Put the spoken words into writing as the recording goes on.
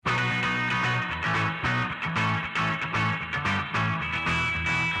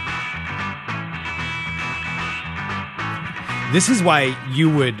This is why you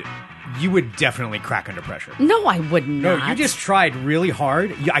would definitely crack under pressure. No, I would not. No, you just tried really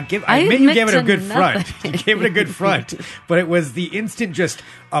hard. I admit you gave it a good front. You gave it a good front, but it was the instant just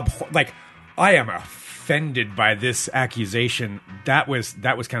like, I am offended by this accusation. That was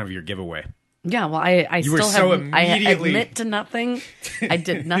kind of your giveaway. Yeah, well, I you still have. I admit to nothing. I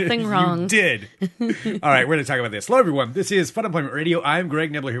did nothing wrong. You did. All right, we're going to talk about this. Hello, everyone. This is Fun Employment Radio. I'm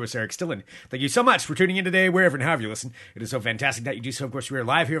Greg Nibbler here with Sarah Stillen. Thank you so much for tuning in today, wherever and however you listen. It is so fantastic that you do so. Of course, we are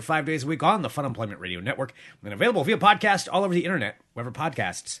live here 5 days a week on the Fun Employment Radio Network and available via podcast all over the internet, wherever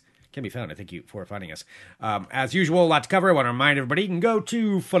podcasts can be found. I thank you for finding us. As usual, a lot to cover. I want to remind everybody, you can go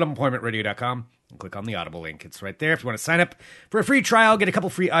to funemploymentradio.com. and click on the Audible link. It's right there if you want to sign up for a free trial, get a couple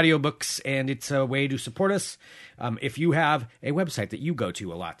free audiobooks, and it's a way to support us. If you have a website that you go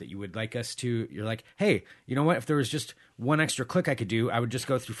to a lot that you would like us to, you're like, hey, you know what? If there was just one extra click I could do, I would just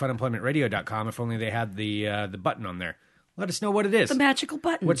go through funemploymentradio.com if only they had the button on there. Let us know what it is. The magical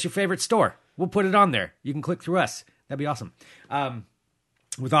button. What's your favorite store? We'll put it on there. You can click through us. That'd be awesome.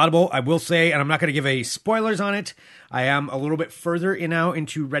 With Audible, I will say, and I'm not going to give any spoilers on it, I am a little bit further now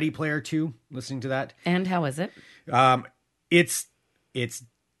into Ready Player 2, listening to that. And how is it? It's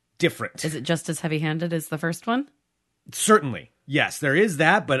different. Is it just as heavy-handed as the first one? Certainly. Yes, there is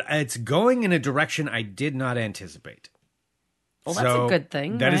that, but it's going in a direction I did not anticipate. Well, that's a good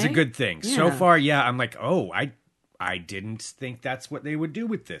thing, That is a right? good thing. Yeah. So far, yeah, I'm like, oh, I didn't think that's what they would do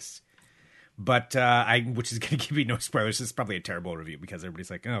with this. But which is going to give you no spoilers. This is probably a terrible review because everybody's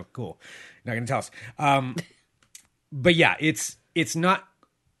like, "Oh, cool, not going to tell us." But yeah, it's not.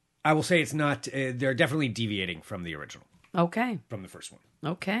 I will say it's not. They're definitely deviating from the original. Okay. From the first one.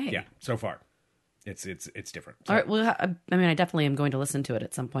 Okay. Yeah. So far, it's different. So. All right. Well, I mean, I definitely am going to listen to it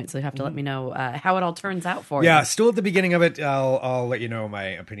at some point, so you have to let me know how it all turns out for you. Yeah, still at the beginning of it, I'll let you know my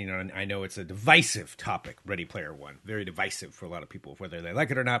opinion on it. I know it's a divisive topic, Ready Player One. Very divisive for a lot of people, whether they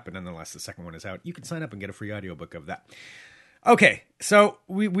like it or not, but nonetheless, the second one is out. You can sign up and get a free audiobook of that. Okay, so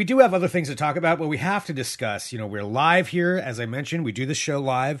we do have other things to talk about, but we have to discuss, we're live here, as I mentioned. We do this show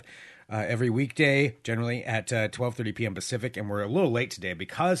live every weekday, generally at 12:30 p.m. Pacific, and we're a little late today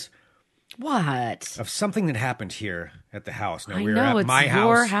because... What? Of something that happened here at the house. Now, we're know, at my it's house.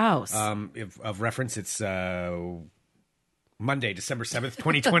 your house. Of reference, it's Monday, December 7th,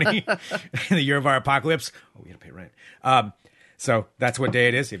 2020, in the year of our apocalypse. Oh, we got to pay rent. So that's what day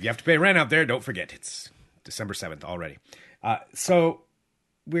it is. If you have to pay rent out there, don't forget. It's December 7th already. So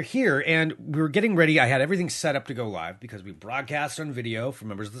we're here, and we were getting ready. I had everything set up to go live because we broadcast on video for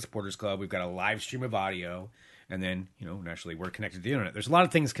members of the Supporters Club. We've got a live stream of audio. And then, naturally, we're connected to the internet. There's a lot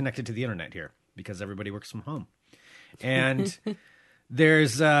of things connected to the internet here because everybody works from home. And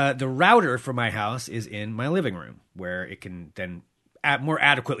there's the router for my house is in my living room where it can then more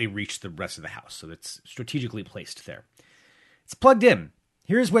adequately reach the rest of the house. So it's strategically placed there. It's plugged in.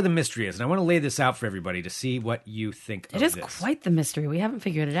 Here's where the mystery is. And I want to lay this out for everybody to see what you think of this. It is quite the mystery. We haven't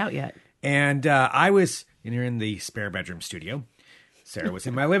figured it out yet. And I was in the spare bedroom studio. Sarah was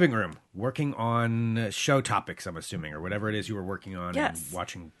in my living room working on show topics, I'm assuming, or whatever it is you were working on. Yes. And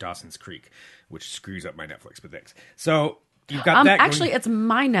watching Dawson's Creek, which screws up my Netflix, but thanks. So you've got that actually, going. it's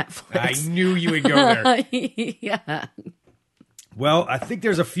my Netflix. I knew you would go there. Yeah. Well, I think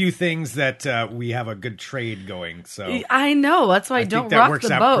there's a few things that we have a good trade going. So I know. That's why I don't that rock works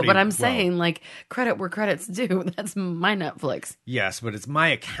the out boat. pretty But I'm well. saying, credit where credit's due. That's my Netflix. Yes, but it's my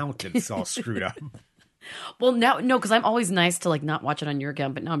account that's all screwed up. Well, now, no, because I'm always nice to not watch it on your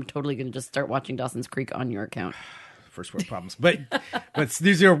account, but now I'm totally going to just start watching Dawson's Creek on your account. First world problems, but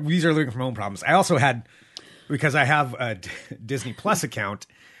these are living from home problems. I also had, because I have a Disney Plus account,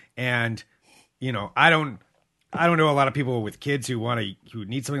 and I don't know a lot of people with kids who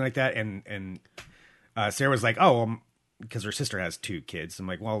need something like that, and Sarah was like, oh, because her sister has 2 kids. I'm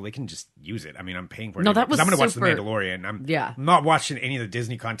like, well, they can just use it. I mean, I'm paying for it. No, that was I'm going to watch The super- Mandalorian. I'm Yeah. not watching any of the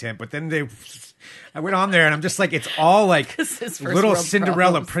Disney content, but then I went on there and I'm just like, it's all like This is first little world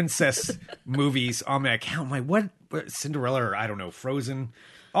Cinderella problems. princess movies on my account. I'm like, what Cinderella or I don't know, Frozen,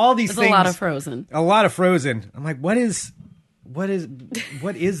 all these There's things. a lot of Frozen. A lot of Frozen. I'm like, what is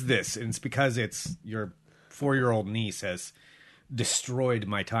this? And it's because it's your 4-year-old niece has destroyed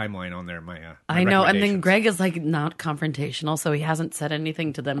my timeline on there. My I know, and then recommendations. Greg is not confrontational, so he hasn't said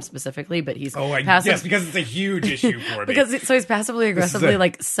anything to them specifically, but he's yes, because it's a huge issue for me. so he's passively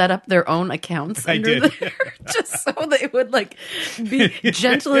aggressively set up their own accounts I under did. there just so they would be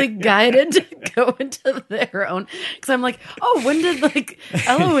gently guided to go into their own. Because I'm like, oh, when did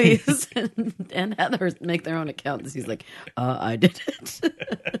Eloise and Heather make their own accounts? He's like, I did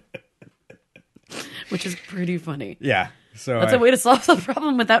it, which is pretty funny. Yeah. So That's a way to solve the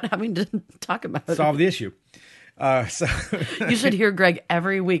problem without having to talk about it. solve the issue. So You should hear Greg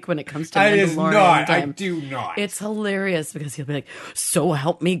every week when it comes to it is Mandalorian not. time. I do not. It's hilarious because he'll be like, "So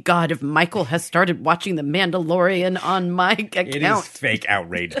help me God, if Michael has started watching The Mandalorian on my account." It is fake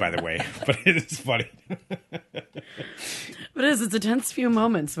outrage, by the way, but it is funny. But it's a tense few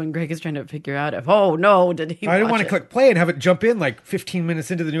moments when Greg is trying to figure out if, oh no, did he I didn't watch want to it? click play and have it jump in like 15 minutes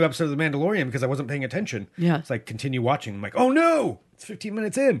into the new episode of The Mandalorian because I wasn't paying attention. Yeah. It's like continue watching. I'm like, oh no, it's 15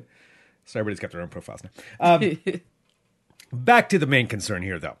 minutes in. So everybody's got their own profiles now. Back to the main concern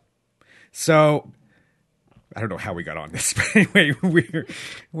here, though. So I don't know how we got on this, but anyway,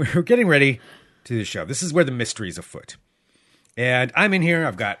 we're getting ready to the show. This is where the mystery is afoot. And I'm in here.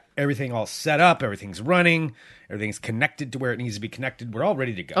 I've got everything all set up. Everything's running. Everything's connected to where it needs to be connected. We're all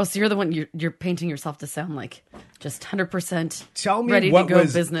ready to go. Oh, so you're the one you're painting yourself to sound like just 100% Tell me ready what to go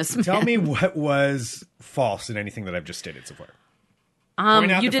was, businessman. Tell me what was false in anything that I've just stated so far.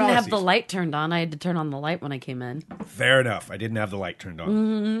 Point out You the didn't have the fallacies. light turned on. I had to turn on the light when I came in. Fair enough. I didn't have the light turned on.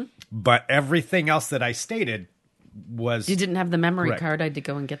 Mm-hmm. But everything else that I stated was... You didn't have the memory Correct. card. I had to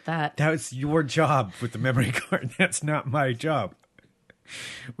go and get that. That was your job with the memory card. That's not my job.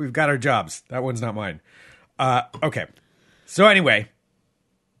 We've got our jobs. That one's not mine. Okay. So anyway,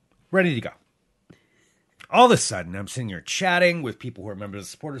 ready to go. All of a sudden, I'm sitting here chatting with people who are members of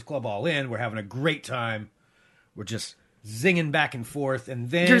the Supporters Club all in. We're having a great time. We're just zinging back and forth. And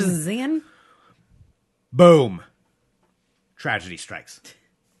then... You're zinging? Boom. Tragedy strikes.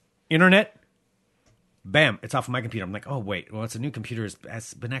 Internet. Bam. It's off of my computer. I'm like, oh, wait. Well, it's a new computer.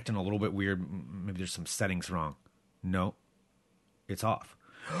 It's been acting a little bit weird. Maybe there's some settings wrong. No. It's off.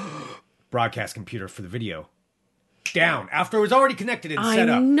 Broadcast computer for the video. Down. After it was already connected and set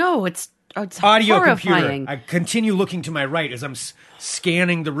I up. know. It's Audio horrifying. computer. I continue looking to my right as I'm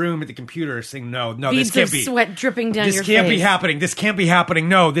scanning the room at the computer saying, no, Beads this can't of be. sweat dripping down This your can't face. be happening. This can't be happening.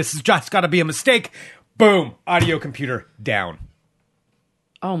 No, this has just got to be a mistake. Boom. Audio computer down.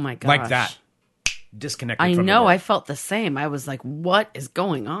 Oh my gosh. Like that. Disconnected I from the know. world. I felt the same. I was like, what is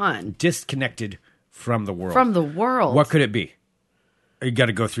going on? Disconnected from the world. From the world. What could it be? You got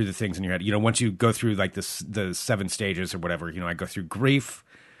to go through the things in your head. You know, once you go through like the 7 stages or whatever, you know, I go through grief.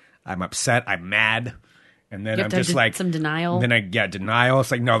 I'm upset. I'm mad. And then You have I'm to have just like some denial. Then I get denial.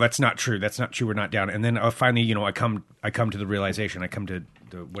 It's like, no, that's not true. That's not true. We're not down. And then finally, you know, I come to the realization. I come to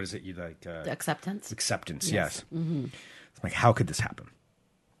the, what is it? You like Acceptance. acceptance. Yes. Mm-hmm. It's like, how could this happen?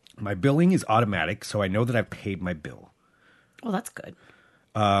 My billing is automatic, so I know that I've paid my bill. Oh, that's good.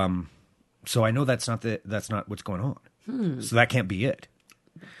 So I know that's not what's going on. So that can't be it.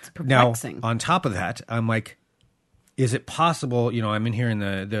 It's perplexing. Now, on top of that, I'm like, is it possible, you know, I'm in here in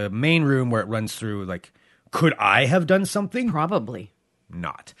the main room where it runs through, like, could I have done something? Probably.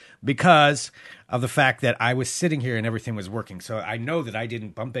 Not. Because of the fact that I was sitting here and everything was working. So I know that I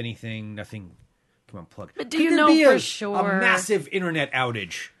didn't bump anything, nothing. Come on, plug. But do Could you there know be for a sure? massive internet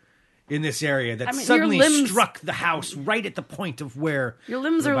outage in this area that I mean, your suddenly limbs- struck the house right at the point of where Your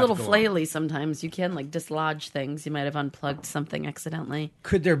limbs we're are a about little to go on. flaily sometimes. You can like dislodge things. You might have unplugged something accidentally.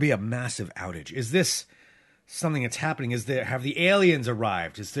 Could there be a massive outage? Is this something that's happening? Have the aliens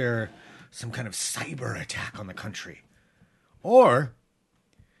arrived? Is there some kind of cyber attack on the country? Or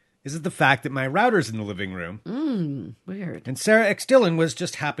is it the fact that my router's in the living room Weird. and Sarah X. Dillon was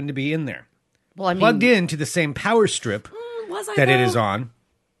just happened to be in there, Well, I mean, plugged into the same power strip was I that it though? is on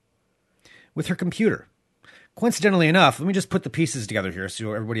with her computer? Coincidentally enough, let me just put the pieces together here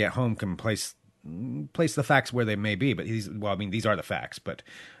so everybody at home can place the facts where they may be. But these are the facts, but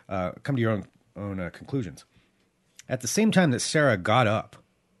come to your own conclusions. At the same time that Sarah got up,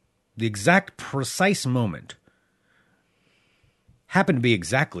 the exact precise moment happened to be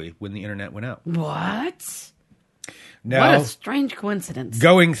exactly when the internet went out. What? Now, What a strange coincidence.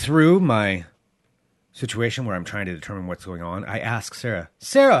 going through my situation where I'm trying to determine what's going on, I ask Sarah,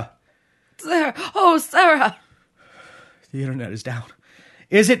 Sarah, Sarah. Oh, Sarah. the internet is down.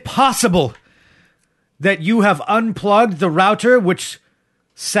 Is it possible that you have unplugged the router which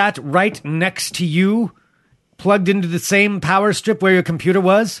sat right next to you, plugged into the same power strip where your computer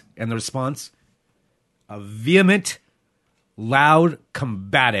was? And the response, a vehement, loud,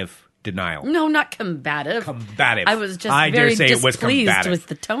 combative denial. No, not combative. Combative. I was just I dare very say it was displeased combative. with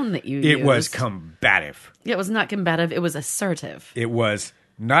the tone that you used. It was combative. It was not combative. It was assertive. It was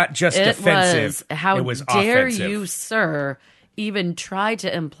not just It defensive. was, how it was dare offensive. you, sir, even try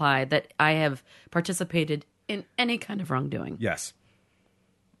to imply that I have participated in any kind of wrongdoing. Yes.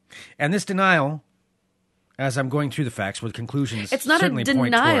 And this denial, as I'm going through the facts, where the conclusions It's not a certainly point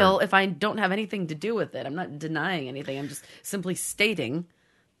denial toward, if I don't have anything to do with it. I'm not denying anything. I'm just simply stating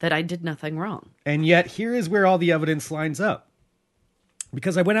that I did nothing wrong. and yet here is where all the evidence lines up.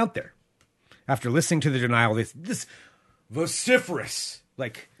 Because I went out there. after listening to the denial, this vociferous,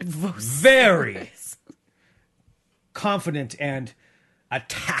 like very confident and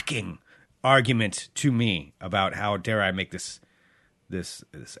attacking argument to me about how dare I make this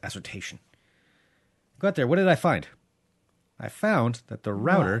assertion. Go out there. What did I find? I found that the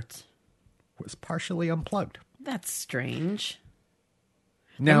router was partially unplugged. That's strange.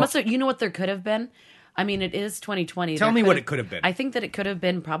 Now, You know what there could have been? I mean, it is 2020. Tell me what it could have been. I think that it could have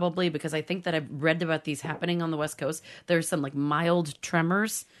been probably because I think that I've read about these happening on the West Coast. There's some like mild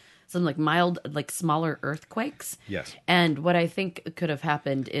tremors, some like mild, like smaller earthquakes. Yes. And what I think could have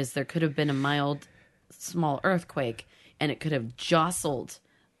happened is there could have been a mild, small earthquake, and it could have jostled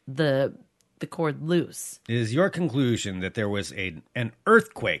the cord loose. Is your conclusion that there was an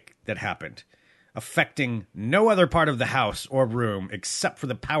earthquake that happened, affecting no other part of the house or room except for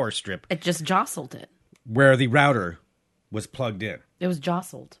the power strip? It just jostled it. Where the router was plugged in. It was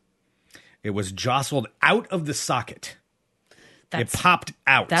jostled. It was jostled out of the socket. It popped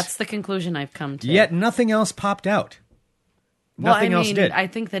out. That's the conclusion I've come to. Yet nothing else popped out. Nothing else did. I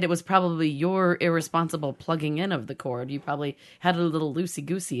think that it was probably your irresponsible plugging in of the cord. You probably had a little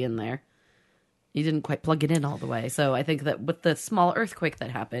loosey-goosey in there. You didn't quite plug it in all the way. So I think that with the small earthquake that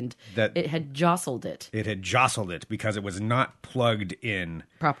happened, it had jostled it. It had jostled it because it was not plugged in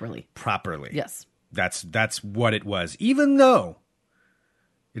properly. Yes. That's what it was. Even though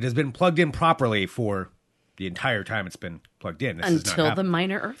it has been plugged in properly for the entire time it's been plugged in. Until the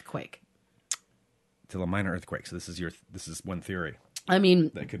minor earthquake. Until a minor earthquake. So this is one theory. I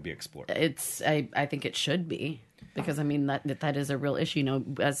mean, that could be explored. I think it should be, because I mean that is a real issue. You know,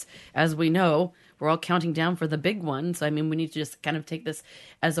 as we know, we're all counting down for the big one. So I mean, we need to just kind of take this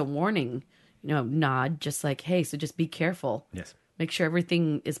as a warning, nod, just like, hey, so just be careful. Yes. Make sure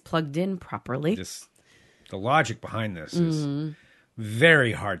everything is plugged in properly. The logic behind this is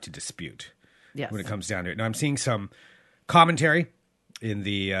very hard to dispute. Yes. When it comes down to it. Now I'm seeing some commentary in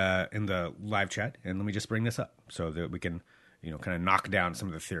the live chat, and let me just bring this up so that we can kind of knock down some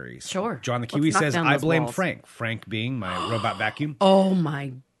of the theories. Sure. John the Kiwi says, I blame Frank. Frank being my robot vacuum. Oh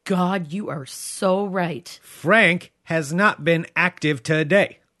my God, you are so right. Frank has not been active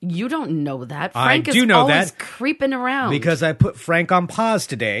today. You don't know that. Frank is always that creeping around. Because I put Frank on pause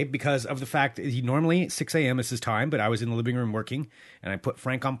today because of the fact that he normally 6 a.m. is his time, but I was in the living room working, and I put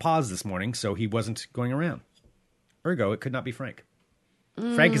Frank on pause this morning so he wasn't going around. Ergo, it could not be Frank.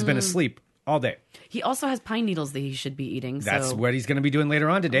 Frank has been asleep all day. He also has pine needles that he should be eating. That's what he's going to be doing later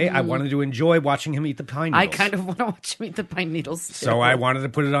on today. I wanted to enjoy watching him eat the pine needles. I kind of want to watch him eat the pine needles too. So I wanted to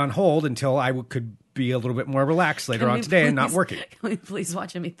put it on hold until I could be a little bit more relaxed later on today and not working. Can we please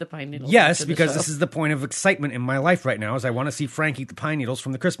watch him eat the pine needles? Yes, because this is the point of excitement in my life right now, is I want to see Frank eat the pine needles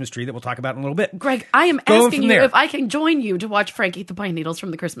from the Christmas tree that we'll talk about in a little bit. Greg, I am asking you if I can join you to watch Frank eat the pine needles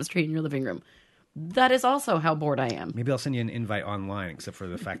from the Christmas tree in your living room. That is also how bored I am. Maybe I'll send you an invite online, except for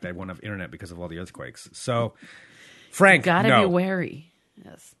the fact that I won't have internet because of all the earthquakes. So, Frank, gotta be wary.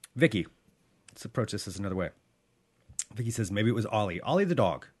 Yes. Vicky, let's approach this as another way. Vicky says maybe it was Ollie. Ollie the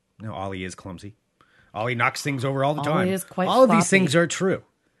dog. No, Ollie is clumsy. Ollie knocks things over all the time. Ollie is quite all floppy. of these things are true.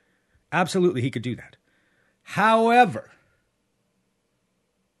 Absolutely, he could do that. However,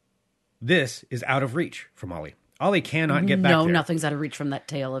 this is out of reach from Ollie. Ollie cannot get back there. No, nothing's out of reach from that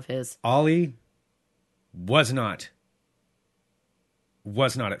tail of his. Ollie was not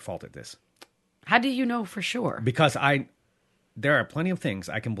at fault at this. How do you know for sure? Because there are plenty of things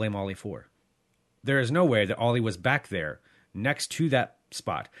I can blame Ollie for. There is no way that Ollie was back there next to that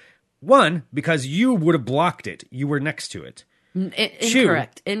spot. One, because you would have blocked it. You were next to it.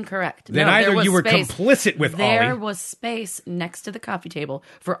 Incorrect. Then either you were complicit with Ollie. There was space next to the coffee table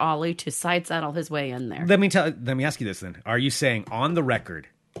for Ollie to side saddle his way in there. Let me ask you this then. Are you saying on the record,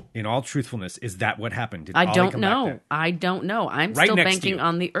 in all truthfulness, is that what happened? Did Ollie don't come know. back there? I don't know. I'm Right still next to banking you.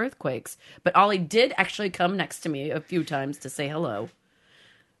 on the earthquakes. But Ollie did actually come next to me a few times to say hello.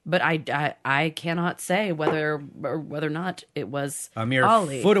 But I cannot say whether or not it was A mere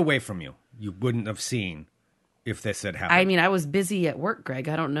Ollie. foot away from you, you wouldn't have seen if this had happened. I mean, I was busy at work, Greg.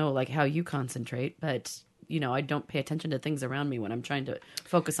 I don't know how you concentrate, but I don't pay attention to things around me when I'm trying to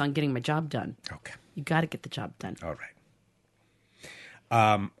focus on getting my job done. Okay. You got to get the job done. All right.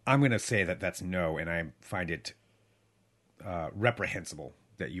 I'm going to say that that's no, and I find it reprehensible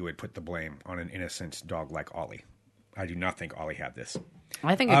that you would put the blame on an innocent dog like Ollie. I do not think Ollie had this.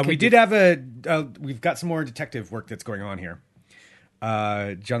 I think we did have we've got some more detective work that's going on here.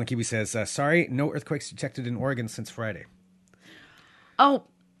 John the Kiwi says, sorry, no earthquakes detected in Oregon since Friday. Oh,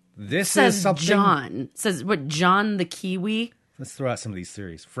 this says is something. John. Says what? John the Kiwi? Let's throw out some of these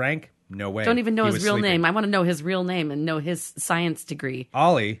theories. Frank, no way. Don't even know He his was real sleeping. name. I want to know his real name and know his science degree.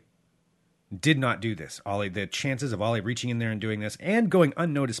 Ollie did not do this. Ollie, the chances of Ollie reaching in there and doing this and going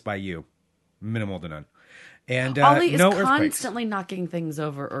unnoticed by you, minimal to none. And Ollie is no earthquakes. constantly knocking things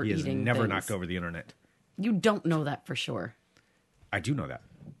over or He has eating never things. knocked over the internet. You don't know that for sure. I do know that.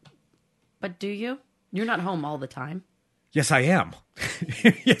 But do you? You're not home all the time. Yes, I am.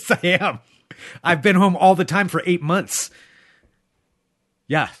 Yes, I am. I've been home all the time for 8 months.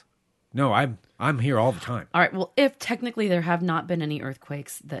 Yeah. No, I'm here all the time. All right. Well, if technically there have not been any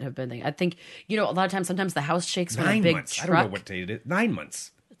earthquakes that have been, I think, a lot of times, sometimes the house shakes when 9 a big months. truck. I don't know what date it is. 9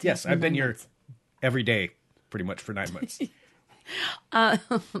 months. Yes, I've been 9 here months. every day pretty much for 9 months.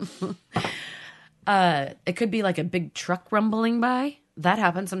 It could be like a big truck rumbling by. That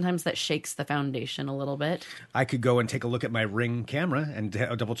happens. Sometimes that shakes the foundation a little bit. I could go and take a look at my Ring camera and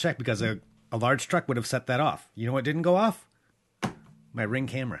double check because a large truck would have set that off. You know what didn't go off? My Ring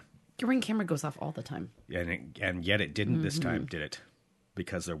camera. Your Ring camera goes off all the time. And yet it didn't this time, did it?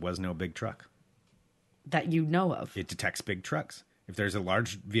 Because there was no big truck. That you know of. It detects big trucks. If there's a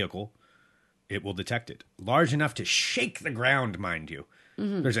large vehicle, it will detect it. Large enough to shake the ground, mind you.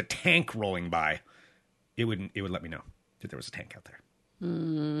 There's a tank rolling by. It would let me know that there was a tank out there.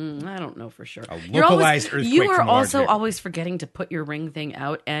 I don't know for sure. A localized earthquake. You are from a large also vehicle. always forgetting to put your Ring thing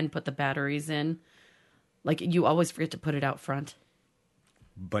out and put the batteries in. Like, you always forget to put it out front.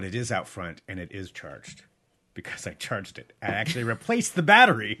 But it is out front and it is charged because I charged it. I actually replaced the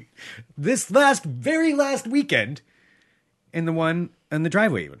battery this very last weekend in the one in the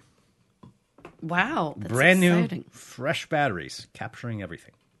driveway even. Wow. That's Brand exciting. new, fresh batteries capturing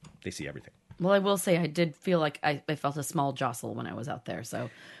everything. They see everything. Well, I will say I did feel like I felt a small jostle when I was out there. So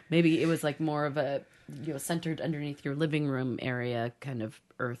maybe it was like more of a, centered underneath your living room area kind of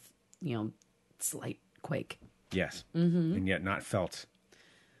earth, slight quake. Yes. And yet not felt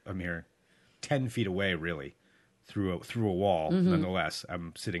a mere 10 feet away, really, through a wall. Nonetheless,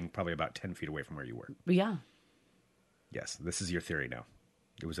 I'm sitting probably about 10 feet away from where you were. But yeah. Yes, this is your theory now.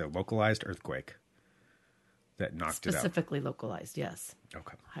 It was a localized earthquake that knocked it out. Specifically localized, yes.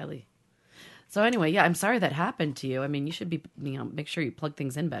 Okay. Highly. So anyway, yeah, I'm sorry that happened to you. I mean, you should be, make sure you plug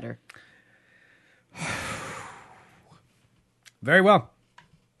things in better. Very well.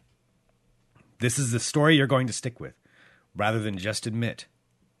 This is the story you're going to stick with, rather than just admit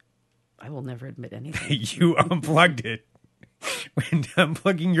I will never admit anything. you unplugged it when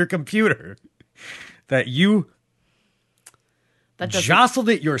unplugging your computer, that you jostled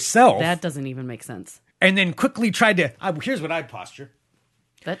it yourself. That doesn't even make sense. And then quickly tried to, here's what I'd posture.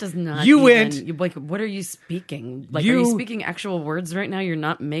 That does not. What are you speaking? Like, are you speaking actual words right now? You're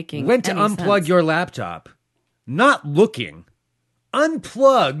not making. Went to any unplug sense. your laptop, not looking,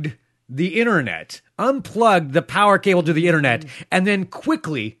 unplugged the internet, unplugged the power cable to the internet, and then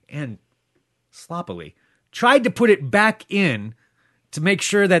quickly and sloppily tried to put it back in to make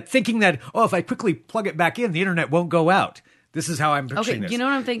sure that, thinking that, if I quickly plug it back in, the internet won't go out. This is how I'm picturing this. You know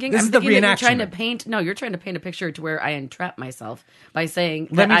what I'm thinking? This I'm is the thinking that you're trying to reenactment. paint. No, you're trying to paint a picture to where I entrap myself by saying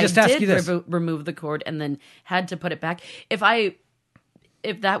Let that me just I ask you did this. remove the cord and then had to put it back. If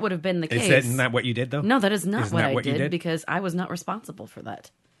that would have been the case, Isn't that what you did, though? no, that is not Isn't what that I what you did did? because I was not responsible for that.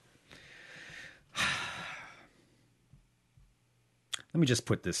 Let me just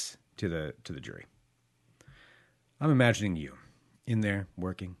put this to the jury. I'm imagining you in there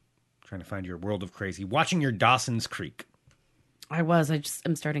working, trying to find your world of crazy, watching your Dawson's Creek.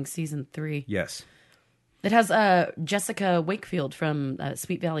 I'm starting season 3. Yes. It has Jessica Wakefield from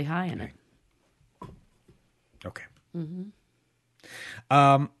Sweet Valley High in it. Okay.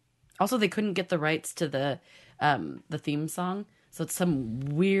 Also, they couldn't get the rights to the theme song, so it's some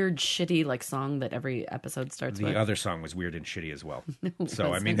weird, shitty song that every episode starts with. The other song was weird and shitty as well. So, I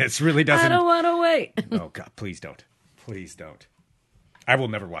wasn't. mean, this really doesn't... I don't want to wait. Oh, God, please don't. Please don't. I will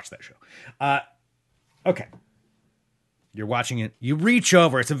never watch that show. Okay. You're watching it. You reach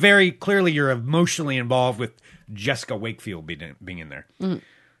over. It's very clearly you're emotionally involved with Jessica Wakefield being in there.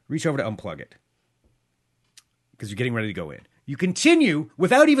 Reach over to unplug it because you're getting ready to go in. You continue,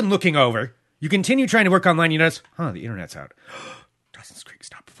 without even looking over, you continue trying to work online. You notice, the internet's out. Dawson's Creek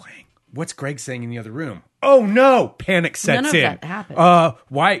stopped playing. What's Greg saying in the other room? Oh, no. Panic sets None of in. that happened.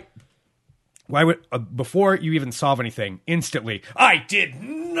 Why would, before you even solve anything, instantly, I did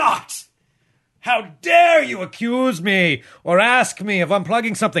not. How dare you accuse me or ask me of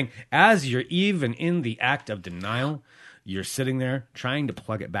unplugging something? As you're even in the act of denial, you're sitting there trying to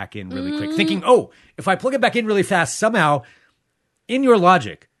plug it back in really quick, thinking, if I plug it back in really fast, somehow, in your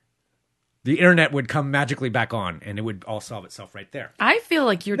logic, the internet would come magically back on and it would all solve itself right there. I feel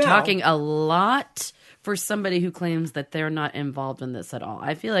like you're Now- talking a lot for somebody who claims that they're not involved in this at all.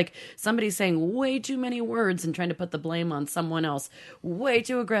 I feel like somebody's saying way too many words and trying to put the blame on someone else way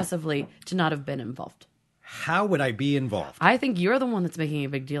too aggressively to not have been involved. How would I be involved? I think you're the one that's making a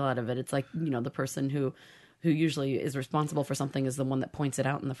big deal out of it. It's like, the person who usually is responsible for something is the one that points it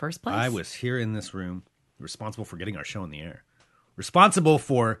out in the first place. I was here in this room, responsible for getting our show in the air, responsible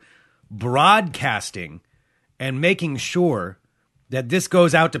for broadcasting and making sure that this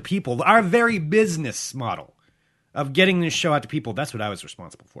goes out to people. Our very business model of getting this show out to people, that's what I was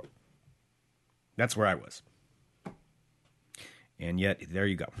responsible for. That's where I was. And yet, there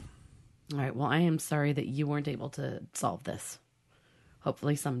you go. All right. Well, I am sorry that you weren't able to solve this.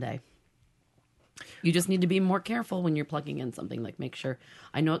 Hopefully someday. You just need to be more careful when you're plugging in something. Like, make sure,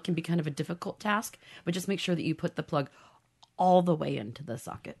 I know it can be kind of a difficult task, but just make sure that you put the plug all the way into the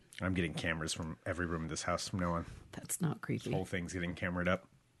socket. I'm getting cameras from every room in this house from now on. That's not creepy. This whole thing's getting cameraed up.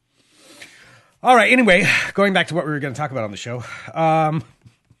 All right. Anyway, going back to what we were going to talk about on the show. What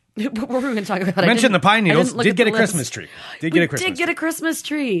were we going to talk about? I mentioned the pine needles. Did get a Christmas tree. Did get a Christmas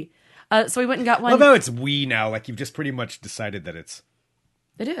tree. So we went and got one. Although it's we now, like you've just pretty much decided that it's.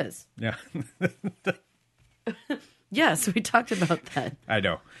 It is. Yeah. Yeah, so we talked about that. I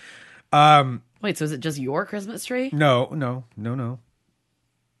know. Wait, so is it just your Christmas tree? No.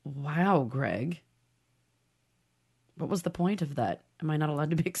 Wow, Greg. What was the point of that? Am I not allowed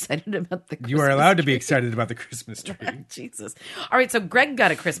to be excited about the Christmas You are allowed tree? to be excited about the Christmas tree. Jesus. All right, so Greg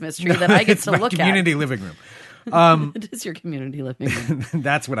got a Christmas tree that I get to look at. Community living room. It is your community living room.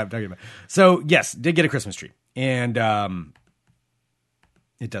 That's what I'm talking about. So, yes, did get a Christmas tree. And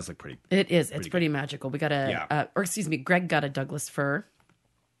it does look pretty. It is. It's pretty magical. We got Greg got a Douglas fir,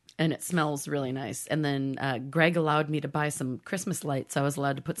 and it smells really nice. And then Greg allowed me to buy some Christmas lights. I was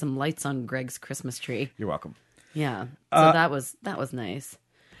allowed to put some lights on Greg's Christmas tree. You're welcome. Yeah. So that was nice.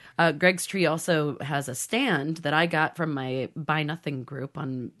 Greg's tree also has a stand that I got from my Buy Nothing group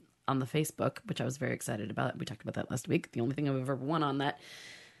on the Facebook, which I was very excited about. We talked about that last week. The only thing I've ever won on that.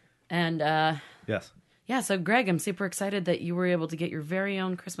 And yes. Yeah, so Greg, I'm super excited that you were able to get your very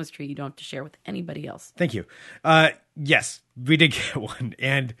own Christmas tree you don't have to share with anybody else. Thank you. Yes, we did get one.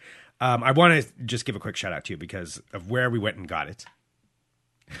 And I want to just give a quick shout out to you because of where we went and got it.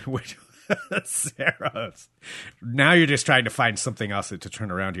 Which Sarah's. Now you're just trying to find something else to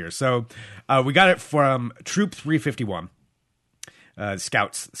turn around here. So we got it from Troop 351.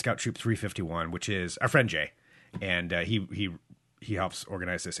 Scout Troop 351, which is our friend Jay. And he helps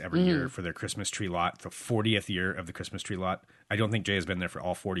organize this every year for their Christmas tree lot, the 40th year of the Christmas tree lot. I don't think Jay has been there for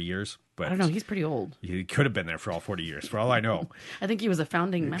all 40 years. But I don't know. He's pretty old. He could have been there for all 40 years, for all I know. I think he was a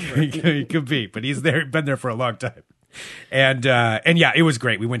founding member. He could be, but he's been there for a long time. And yeah, it was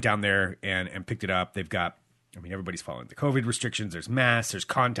great. We went down there and picked it up. They've got, everybody's following the COVID restrictions. There's masks. There's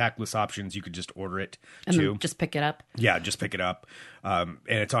contactless options. You could just order it and too. Then just pick it up. Yeah, just pick it up. And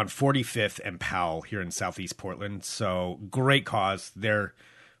it's on 45th and Powell here in Southeast Portland. So great cause. They're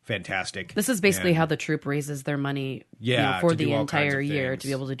fantastic. This is basically how the troop raises their money for the entire year to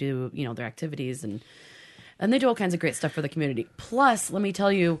be able to do, their activities. And they do all kinds of great stuff for the community. Plus, let me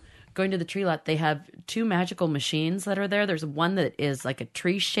tell you, going to the tree lot, they have two magical machines that are there. There's one that is like a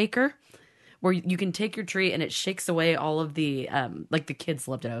tree shaker where you can take your tree and it shakes away all of the, like the kids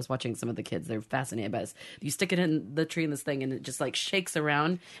loved it. I was watching some of the kids. They're fascinated by this. You stick it in the tree in this thing and it just like shakes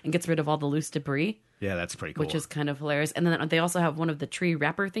around and gets rid of all the loose debris. Yeah, that's pretty cool. Which is kind of hilarious. And then they also have one of the tree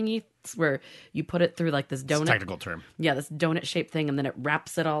wrapper thingies where you put it through like this donut. It's a technical term. Yeah, this donut shaped thing and then it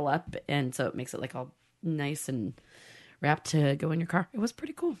wraps it all up. And so it makes it like all nice and wrapped to go in your car. It was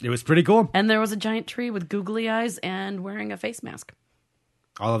pretty cool. It was pretty cool. And there was a giant tree with googly eyes and wearing a face mask.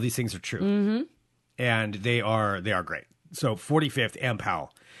 All of these things are true. Mm-hmm. And they are great. So 45th and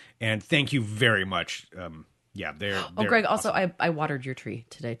Powell. And thank you very much. They're Greg, awesome. also I watered your tree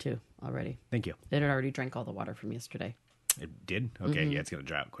today too already. Thank you. It had already drank all the water from yesterday. It did? Okay, yeah, it's going to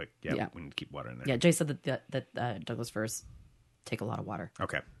dry out quick. Yeah, we need to keep water in there. Yeah, Jay said that Douglas firs take a lot of water.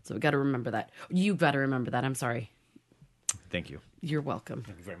 Okay. So we got to remember that. You got to remember that. I'm sorry. Thank you. You're welcome.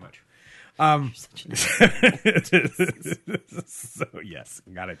 Thank you very much. You're such So yes,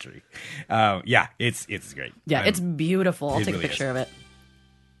 got a tree. Yeah, it's great. Yeah, it's beautiful. I'll take really a picture of it.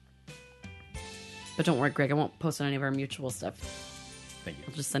 But don't worry, Greg, I won't post on any of our mutual stuff. Thank you.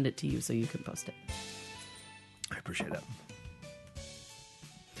 I'll just send it to you so you can post it. I appreciate that.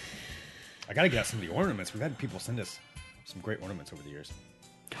 I got to get out some of the ornaments. We've had people send us some great ornaments over the years.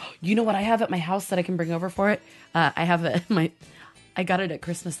 You know what I have at my house that I can bring over for it? I have I got it at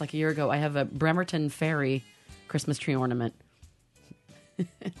Christmas like a year ago. I have a Bremerton Fairy Christmas tree ornament.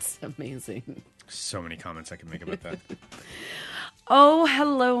 It's amazing. So many comments I can make about that. Oh,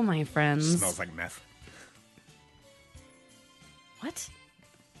 hello, my friends. Smells like meth. What?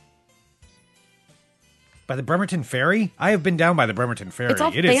 By the Bremerton Ferry? I have been down by the Bremerton Ferry. It's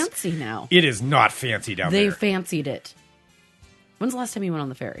all fancy now. It is not fancy down They there. fancied it. When's the last time you went on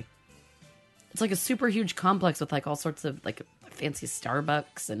the ferry? It's like a super huge complex with like all sorts of like fancy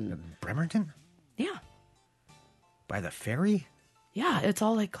Starbucks and Bremerton? yeah. By the ferry? Yeah, it's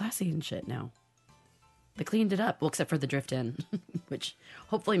all like classy and shit now. They cleaned it up, well, except for the Drift Inn, which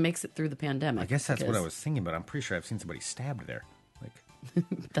hopefully makes it through the pandemic. I guess that's what I was thinking, but I'm pretty sure I've seen somebody stabbed there. Like,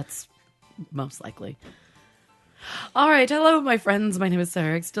 that's most likely. All right, hello, my friends. My name is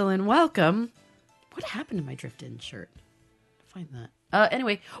Sarah Still in. Welcome. What happened to my Drift Inn shirt? Find that.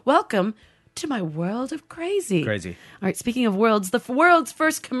 Anyway, welcome to my world of crazy. Crazy. All right, speaking of worlds, the world's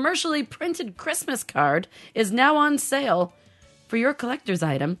first commercially printed Christmas card is now on sale for your collector's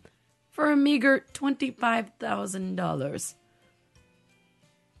item for a meager $25,000.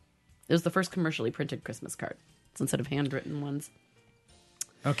 It was the first commercially printed Christmas card. It's instead of handwritten ones.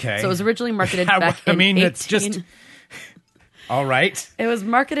 okay. So it was originally marketed back in it's just... All right. It was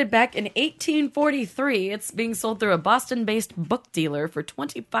marketed back in 1843. It's being sold through a Boston-based book dealer for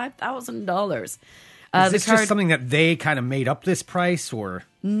 $25,000. Is this just something that they kind of made up this price, or?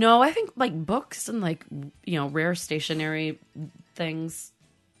 No, I think like books and like, you know, rare stationery things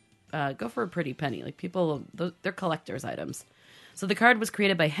go for a pretty penny. Like people, they're collector's items. So the card was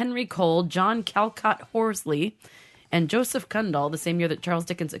created by Henry Cole, John Calcott Horsley, and Joseph Kundall, the same year that Charles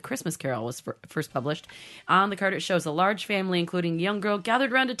Dickens' A Christmas Carol was first published. On the card, it shows a large family, including a young girl,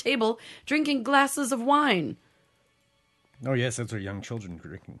 gathered around a table, drinking glasses of wine. Oh, yes, that's what young children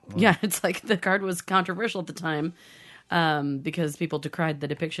drinking. Oh. Yeah, it's like the card was controversial at the time because people decried the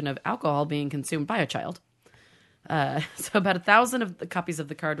depiction of alcohol being consumed by a child. So about 1,000 of the copies of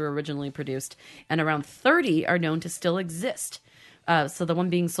the card were originally produced, and around 30 are known to still exist. So the one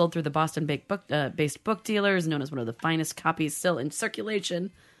being sold through the Boston-based book dealer is known as one of the finest copies still in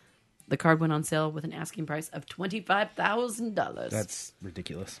circulation. The card went on sale with an asking price of $25,000. That's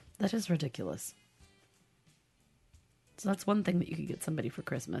ridiculous. That is ridiculous. So that's one thing that you could get somebody for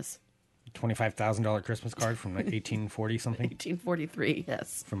Christmas. $25,000 Christmas card from like 1840 something? 1843,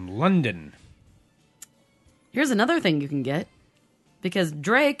 yes. From London. Here's another thing you can get. Because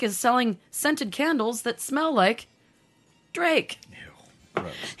Drake is selling scented candles that smell like Drake. Ew,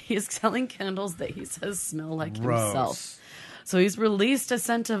 gross. He's selling candles that he says smell like Gross. himself. So he's released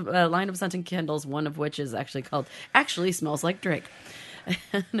a line of scented candles, one of which is actually called Actually Smells Like Drake.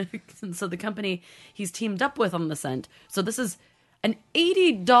 And so the company he's teamed up with on the scent. So this is an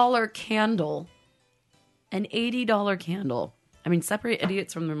 $80 candle. An $80 candle. I mean, separate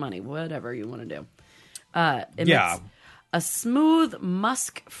idiots from their money. Whatever you want to do. It makes a smooth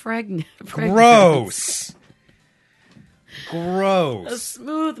musk fragrance. Gross. Gross. A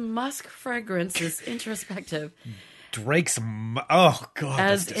smooth musk fragrance is introspective. Drake's... Oh, God,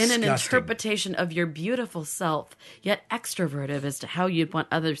 as that's in an disgusting. interpretation of your beautiful self, yet extroverted as to how you'd want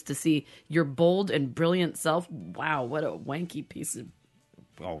others to see your bold and brilliant self. Wow, what a wanky piece of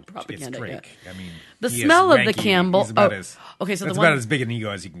propaganda. It's Drake. I mean, the he smell is of the wanky. Campbell. He's about Okay, so that's the one, about as big an ego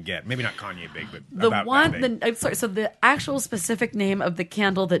as you can get. Maybe not Kanye big, but the about one. that big. I'm sorry. So the actual specific name of the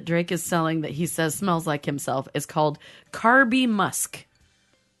candle that Drake is selling that he says smells like himself is called Carby Musk.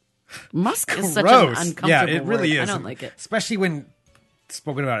 Musk is such an uncomfortable Yeah, it really word. is. I don't like it. Especially when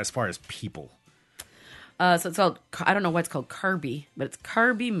spoken about as far as people. So it's called, I don't know why it's called Carby, but it's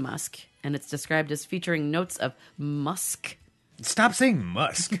Carby Musk, and it's described as featuring notes of musk. Stop saying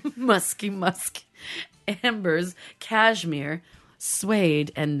musk. Musky musk, ambers, cashmere,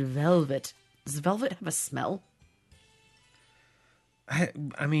 suede, and velvet. Does velvet have a smell? I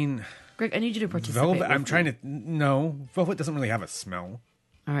mean... Greg, I need you to participate. Velvet, I'm trying to... No, velvet doesn't really have a smell.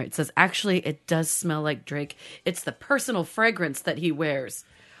 All right, it says, actually, it does smell like Drake. It's the personal fragrance that he wears.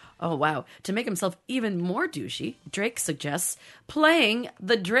 Oh, wow. To make himself even more douchey, Drake suggests playing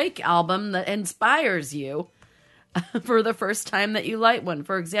the Drake album that inspires you for the first time that you light one.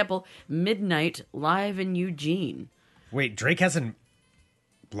 For example, Midnight Live in Eugene. Wait, Drake hasn't...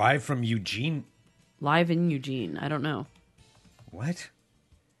 Live from Eugene? Live in Eugene. I don't know. What?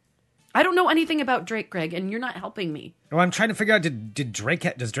 I don't know anything about Drake, Greg, and you're not helping me. Well, I'm trying to figure out,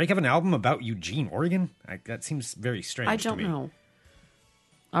 does Drake have an album about Eugene, Oregon? that seems very strange I to me. don't know.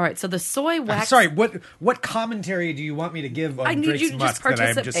 All right, so the soy wax... Sorry, what commentary do you want me to give on I need Drake's you to musk just that I'm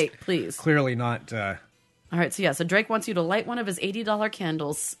participate, just please. clearly not... All right, so Drake wants you to light one of his $80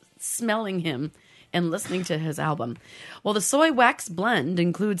 candles, smelling him, and listening to his album. Well, the soy wax blend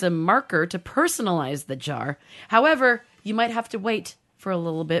includes a marker to personalize the jar. However, you might have to wait for a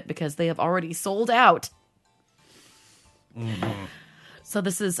little bit because they have already sold out. Mm-hmm. So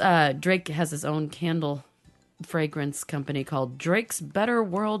this is Drake has his own candle fragrance company called Drake's Better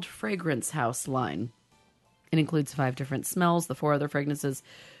World Fragrance House line. It includes 5 different smells. The 4 other fragrances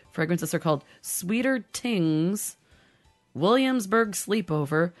are called Sweeter Tings, Williamsburg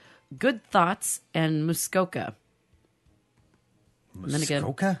Sleepover, Good Thoughts, and Muskoka.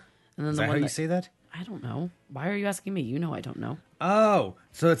 Muskoka? Is that how you say that? I don't know. Why are you asking me? You know I don't know. Oh,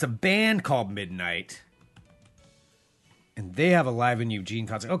 so it's a band called Midnight. And they have a live in Eugene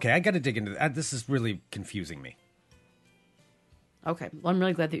concert. Okay, I got to dig into that. This is really confusing me. Okay. Well, I'm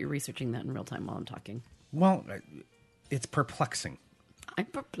really glad that you're researching that in real time while I'm talking. Well, it's perplexing. I'm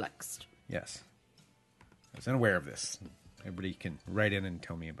perplexed. Yes. I was unaware of this. Everybody can write in and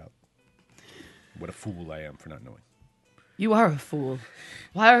tell me about what a fool I am for not knowing. You are a fool.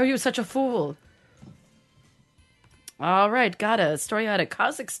 Why are you such a fool? All right. Got a story out of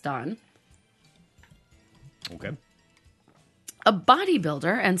Kazakhstan. Okay. A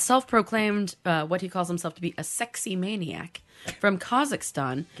bodybuilder and self-proclaimed what he calls himself to be a sexy maniac from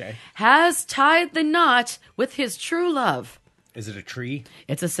Kazakhstan has tied the knot with his true love. Is it a tree?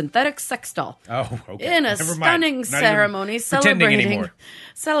 It's a synthetic sex doll. Oh, okay. In a stunning ceremony celebrating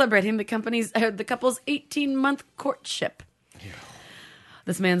the couple's 18-month courtship. Yeah.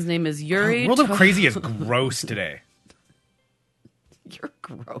 This man's name is Yuri. World of Crazy is gross today. You're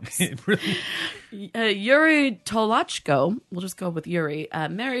gross. Really? Yuri Tolochko, we'll just go with Yuri,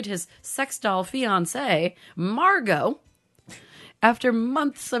 married his sex doll fiancée, Margot, after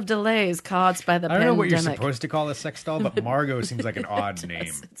months of delays caused by the pandemic. I don't know what you're supposed to call a sex doll, but Margot seems like an odd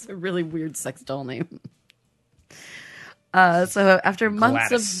name. It's a really weird sex doll name. So after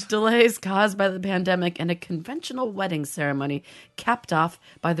months of delays caused by the pandemic and a conventional wedding ceremony capped off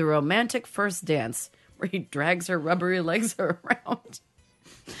by the romantic first dance, where he drags her rubbery legs around.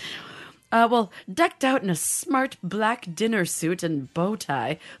 Decked out in a smart black dinner suit and bow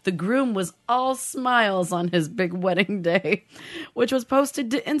tie, the groom was all smiles on his big wedding day, which was posted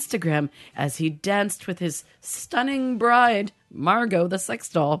to Instagram as he danced with his stunning bride, Margot the sex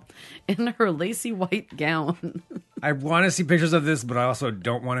doll, in her lacy white gown. I want to see pictures of this, but I also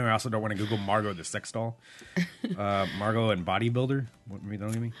don't want to. I also don't want to Google Margot the sex doll. Margot and bodybuilder. What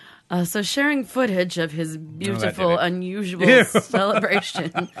don't get me? So sharing footage of his beautiful, unusual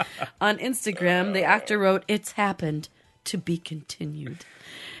celebration on Instagram, the actor wrote, "It's happened. To be continued."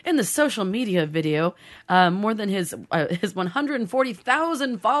 In the social media video, more than his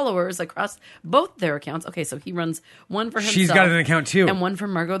 140,000 followers across both their accounts. Okay, so he runs one for himself. She's got an account too. And one for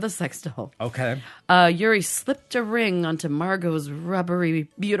Margot the sex doll. Okay. Yuri slipped a ring onto Margot's rubbery,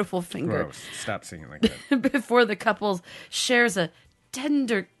 beautiful finger. Gross. Stop singing like that. Before the couple shares a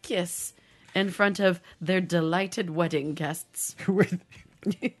tender kiss in front of their delighted wedding guests.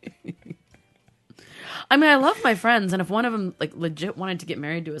 I mean, I love my friends, and if one of them like legit wanted to get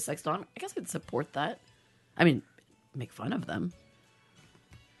married to a sex doll, I guess I'd support that. I mean, make fun of them.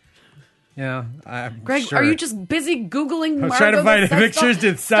 Yeah, Greg, sure. Are you just busy Googling Margot? I'm trying to find pictures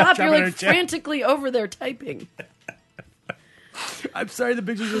to stop. You're like frantically over there typing. I'm sorry, the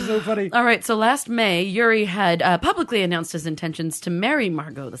pictures are so funny. All right, so last May, Yuri had publicly announced his intentions to marry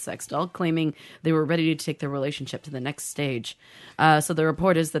Margot the sex doll, claiming they were ready to take their relationship to the next stage. So the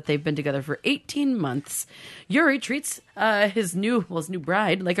report is that they've been together for 18 months. Yuri treats his new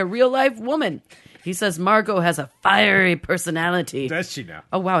bride like a real-life woman. He says Margot has a fiery personality. Does she now?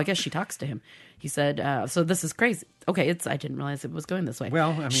 Oh, wow, I guess she talks to him. He said, so this is crazy. Okay, I didn't realize it was going this way.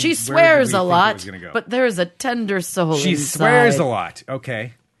 Well, I mean, she swears a lot, go? but there's a tender soul She inside. swears a lot.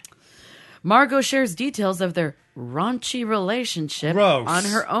 Okay. Margot shares details of their raunchy relationship on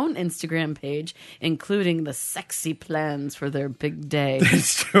her own Instagram page, including the sexy plans for their big day.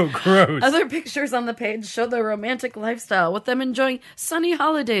 It's so gross. Other pictures on the page show their romantic lifestyle, with them enjoying sunny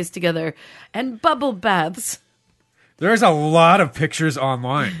holidays together and bubble baths. There's a lot of pictures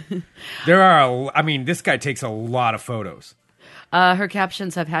online. This guy takes a lot of photos. Her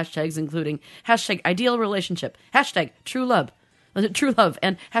captions have hashtags including hashtag ideal relationship, hashtag true love,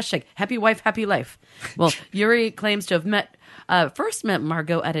 and hashtag happy wife, happy life. Well, Yuri claims to have first met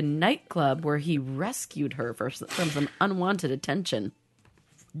Margot at a nightclub where he rescued her from some unwanted attention.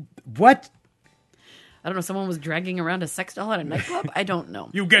 What? I don't know. Someone was dragging around a sex doll at a nightclub? I don't know.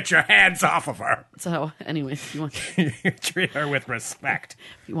 You get your hands off of her. So, anyway, if you want treat her with respect.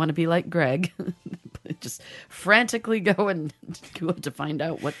 If you want to be like Greg, just frantically go to find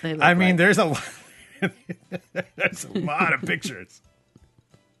out what they look like. I mean, there's a lot of pictures.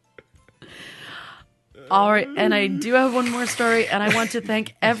 All right, and I do have one more story, and I want to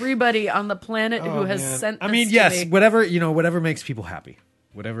thank everybody on the planet who has sent this to me. Whatever makes people happy.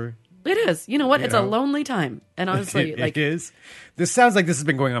 Whatever. It is. You know what? It's a lonely time. And honestly, it is. This sounds like this has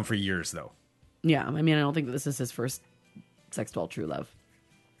been going on for years, though. Yeah, I mean, I don't think that this is his first sex doll true love.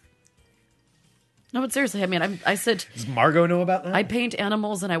 No, but seriously, I mean, I sit... Does Margot know about that? I paint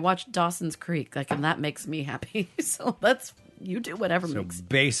animals and I watch Dawson's Creek, like, and that makes me happy. So that's... You do whatever makes... So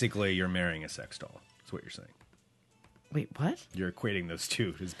basically, you're marrying a sex doll. That's what you're saying. Wait, what? You're equating those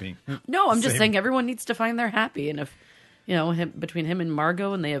two as being... No, I'm just saying everyone needs to find their happy. And if, between him and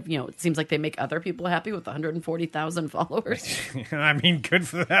Margot, and they have, it seems like they make other people happy with 140,000 followers. I mean, good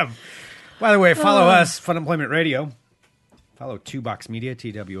for them. By the way, follow us, Fun Employment Radio. Follow 2Box Media,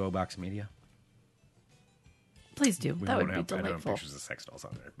 TWO Box Media. Please do. That would be I don't have delightful. pictures of sex dolls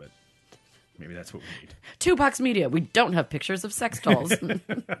on there, but maybe that's what we need. 2Box Media. We don't have pictures of sex dolls. I'm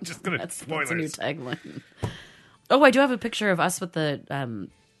just going to spoilers. That's a new tagline. Oh, I do have a picture of us with the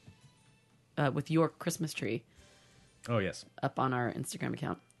with your Christmas tree. Oh, yes. Up on our Instagram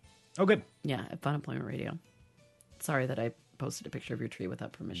account. Oh, good. Yeah, at Fun Employment Radio. Sorry that I posted a picture of your tree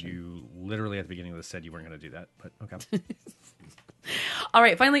without permission. You literally at the beginning of this said you weren't going to do that, but okay. All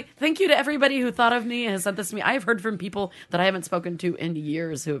right, finally, thank you to everybody who thought of me and has sent this to me. I've heard from people that I haven't spoken to in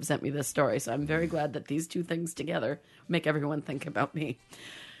years who have sent me this story, so I'm very glad that these two things together make everyone think about me.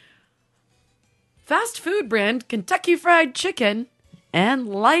 Fast food brand Kentucky Fried Chicken and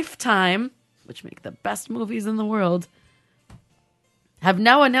Lifetime, which make the best movies in the world, have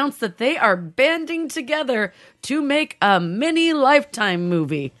now announced that they are banding together to make a mini Lifetime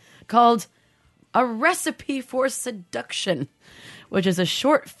movie called A Recipe for Seduction, which is a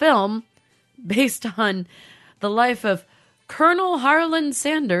short film based on the life of Colonel Harlan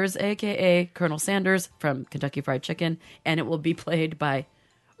Sanders, a.k.a. Colonel Sanders from Kentucky Fried Chicken, and it will be played by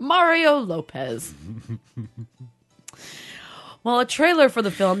Mario Lopez. Well, a trailer for the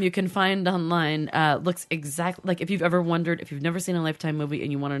film you can find online looks exactly like, if you've ever wondered, if you've never seen a Lifetime movie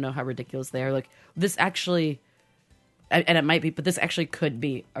and you want to know how ridiculous they are, like, this actually... And it might be, but this actually could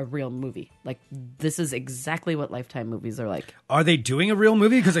be a real movie. Like, this is exactly what Lifetime movies are like. Are they doing a real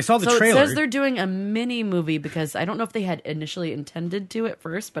movie? Because I saw the trailer. So it says they're doing a mini movie because I don't know if they had initially intended to at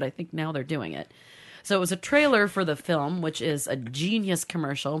first, but I think now they're doing it. So it was a trailer for the film, which is a genius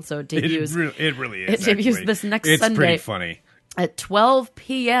commercial. So it debuts. It really is. It debuts this next Sunday. It's pretty funny. At 12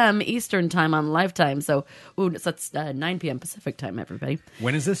 p.m. Eastern time on Lifetime. So that's 9 p.m. Pacific time, everybody.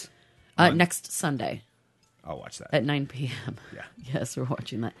 When is this? Next Sunday. I'll watch that. At 9 p.m. Yeah. Yes, we're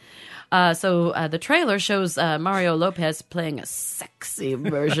watching that. So the trailer shows Mario Lopez playing a sexy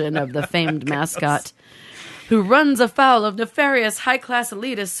version of the famed mascot who runs afoul of nefarious high-class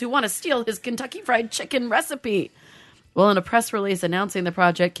elitists who want to steal his Kentucky Fried Chicken recipe. Well, in a press release announcing the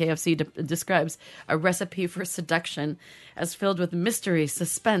project, KFC describes A Recipe for Seduction as filled with mystery,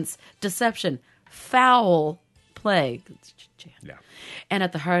 suspense, deception, foul play. Yeah. And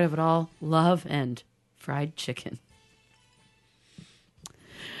at the heart of it all, love and fried chicken.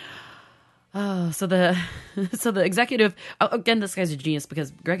 Oh, so the executive, again, this guy's a genius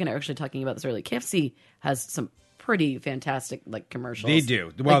because Greg and I were actually talking about this earlier. KFC has some pretty fantastic commercials. They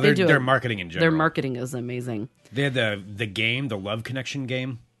do. Well, like their marketing in general. Their marketing is amazing. They had the game, the Love Connection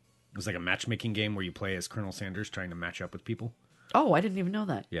game. It was like a matchmaking game where you play as Colonel Sanders trying to match up with people. Oh, I didn't even know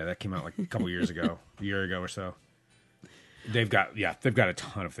that. Yeah, that came out like a couple years ago, a year ago or so. They've got a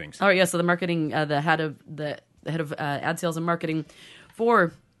ton of things. Oh yeah, so the marketing, the head of ad sales and marketing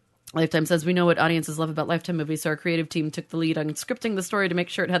for Lifetime says, we know what audiences love about Lifetime movies, so our creative team took the lead on scripting the story to make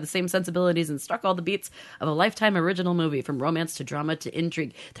sure it had the same sensibilities and struck all the beats of a Lifetime original movie, from romance to drama to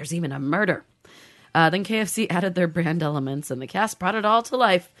intrigue. There's even a murder. Then KFC added their brand elements, and the cast brought it all to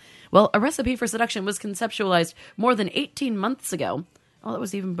life. Well, A Recipe for Seduction was conceptualized more than 18 months ago. Well, that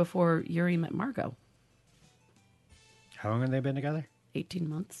was even before Yuri met Margot. How long have they been together? 18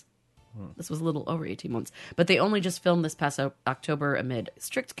 months. This was a little over 18 months. But they only just filmed this past October amid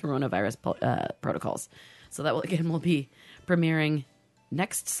strict coronavirus protocols. So that will be premiering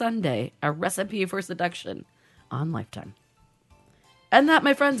next Sunday, A Recipe for Seduction on Lifetime. And that,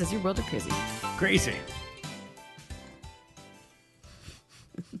 my friends, is your World of Crazy. Crazy.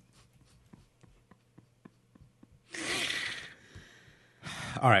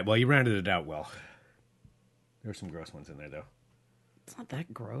 All right, well, you rounded it out well. There were some gross ones in there, though. It's not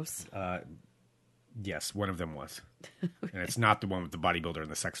that gross. Yes, one of them was. Okay. And it's not the one with the bodybuilder and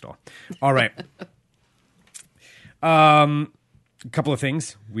the sex doll. All right. A couple of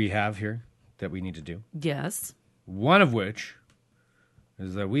things we have here that we need to do. Yes. One of which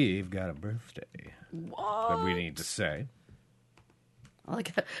is that we've got a birthday. What? That we need to say. I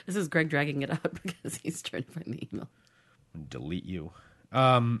like that. This is Greg dragging it out because he's trying to find the email. Delete you.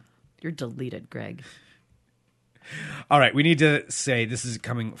 You're deleted, Greg. All right, we need to say this is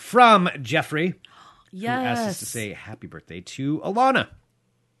coming from Jeffrey. Yes. Who asked us to say happy birthday to Alana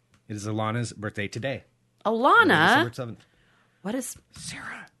It is Alana's birthday today. Alana? December 7th. What is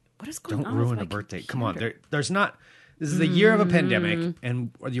Sarah, going on? don't ruin a birthday. Come on, there's not. This is the year of a pandemic,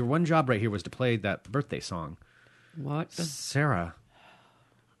 and your one job right here was to play that birthday song. What? Sarah.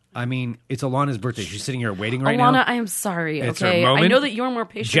 I mean, it's Alana's birthday. She's sitting here waiting right Alana, now. I am sorry. It's her Okay, moment. I know that you're more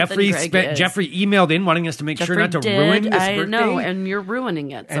patient than Greg is. Jeffrey emailed in wanting us to make sure not to ruin this birthday. I know, and you're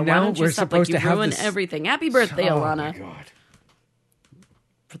ruining it. So And why now don't you we're stop? supposed Like, to you have ruin this- everything. Happy birthday, Alana. Oh, my God.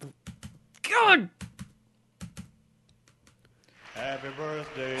 God. Happy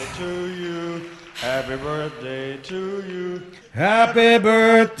birthday to you. Happy birthday to you. Happy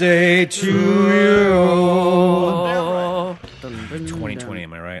birthday to you. Oh. 2020,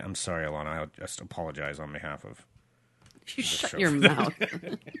 am I right? I'm sorry, Alana. I'll just apologize on behalf of... You shut your mouth.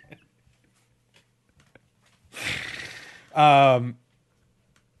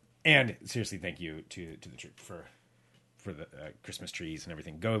 And seriously, thank you to the troop for the Christmas trees and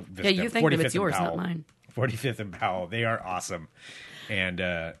everything. Go visit Yeah, you them. think that 45th it's and yours, not Powell. mine. 45th and Powell. They are awesome. And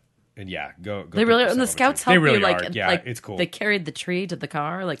yeah, go. They really pick and the yourself up a scouts tree. help They really you. Like, are. Yeah, like, it's cool. They carried the tree to the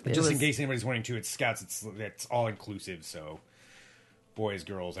car. Like it Just in was- case anybody's wondering too, it's scouts. It's all inclusive. So boys,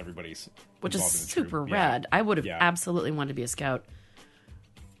 girls, everybody's which is involved in the troop. super Yeah. rad. I would have Yeah. absolutely wanted to be a scout.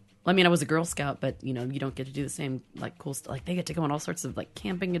 I mean, I was a Girl Scout, but you don't get to do the same like cool stuff. Like they get to go on all sorts of like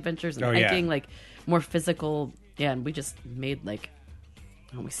camping adventures and Oh, yeah. hiking, like more physical. Yeah, and we just made we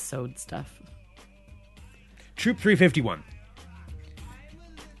sewed stuff. Troop 351.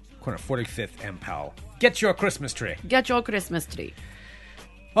 Corner 45th and Powell. Get your Christmas tree. Get your Christmas tree.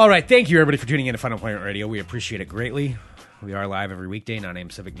 All right. Thank you, everybody, for tuning in to Fun Employment Radio. We appreciate it greatly. We are live every weekday, 9 a.m.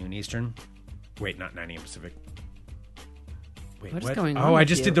 Pacific, noon Eastern. Wait, not 9 a.m. Pacific. Wait, What is going on Oh, I with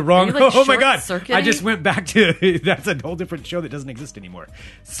just you? did the wrong... Are you, like, oh, my God. short-circuiting? I just went back to... That's a whole different show that doesn't exist anymore.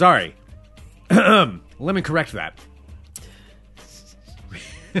 Sorry. Let me correct that.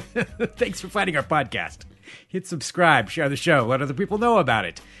 Thanks for finding our podcast. Hit subscribe, share the show, let other people know about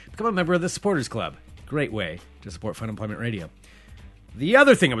it. Become a member of the Supporters Club. Great way to support Fun Employment Radio. The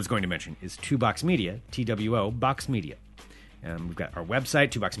other thing I was going to mention is 2Box Media, TWO, Box Media. We've got our website,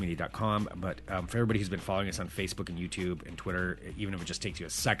 2boxmedia.com, but for everybody who's been following us on Facebook and YouTube and Twitter, even if it just takes you a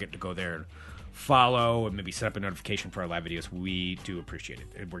second to go there and follow and maybe set up a notification for our live videos, we do appreciate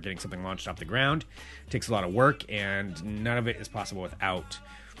it. We're getting something launched off the ground. It takes a lot of work, and none of it is possible without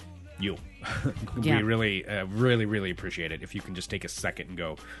you. Yeah. We really, really appreciate it if you can just take a second and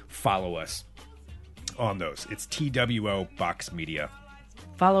go follow us on those. It's TWO Box Media.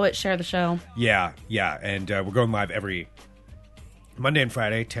 Follow it, share the show. Yeah, and we're going live every Monday and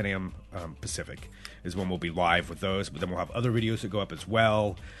Friday, 10 a.m. Pacific is when we'll be live with those, but then we'll have other videos that go up as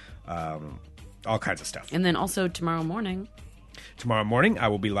well, all kinds of stuff. And then also tomorrow morning. Tomorrow morning, I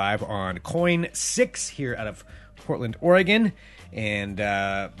will be live on Coin 6 here out of Portland, Oregon, and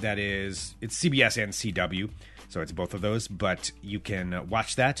it's CBS and CW, so it's both of those, but you can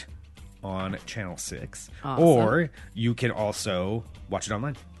watch that on Channel 6, Awesome. or you can also watch it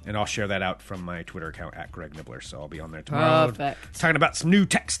online. And I'll share that out from my Twitter account at Greg Nibbler. So I'll be on there tomorrow. Perfect. Talking about some new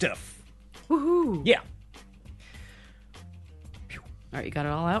tech stuff. Woohoo. Yeah. All right, you got it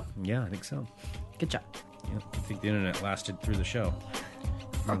all out? Yeah, I think so. Good job. Yeah, I think the internet lasted through the show.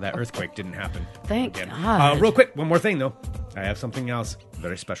 That earthquake didn't happen. Thank again. God. Real quick, one more thing, though. I have something else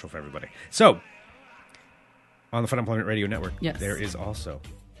very special for everybody. So, on the Fun Employment Radio Network, Yes. there is also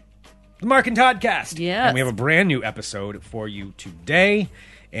the Mark and Toddcast. Yes. And we have a brand new episode for you today.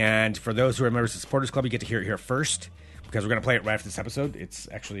 And for those who are members of the Supporters Club, you get to hear it here first, because we're going to play it right after this episode. It's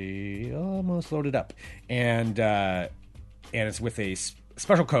actually almost loaded up. And it's with a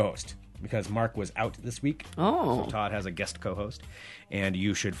special co-host, because Mark was out this week. Oh. So Todd has a guest co-host. And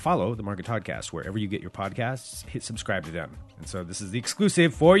you should follow the Mark and Toddcast wherever you get your podcasts. Hit subscribe to them. And so this is the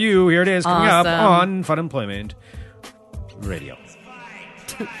exclusive for you. Here it is, coming up Awesome. on Fun Employment Radio.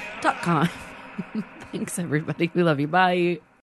 .com. Thanks, everybody. We love you. Bye.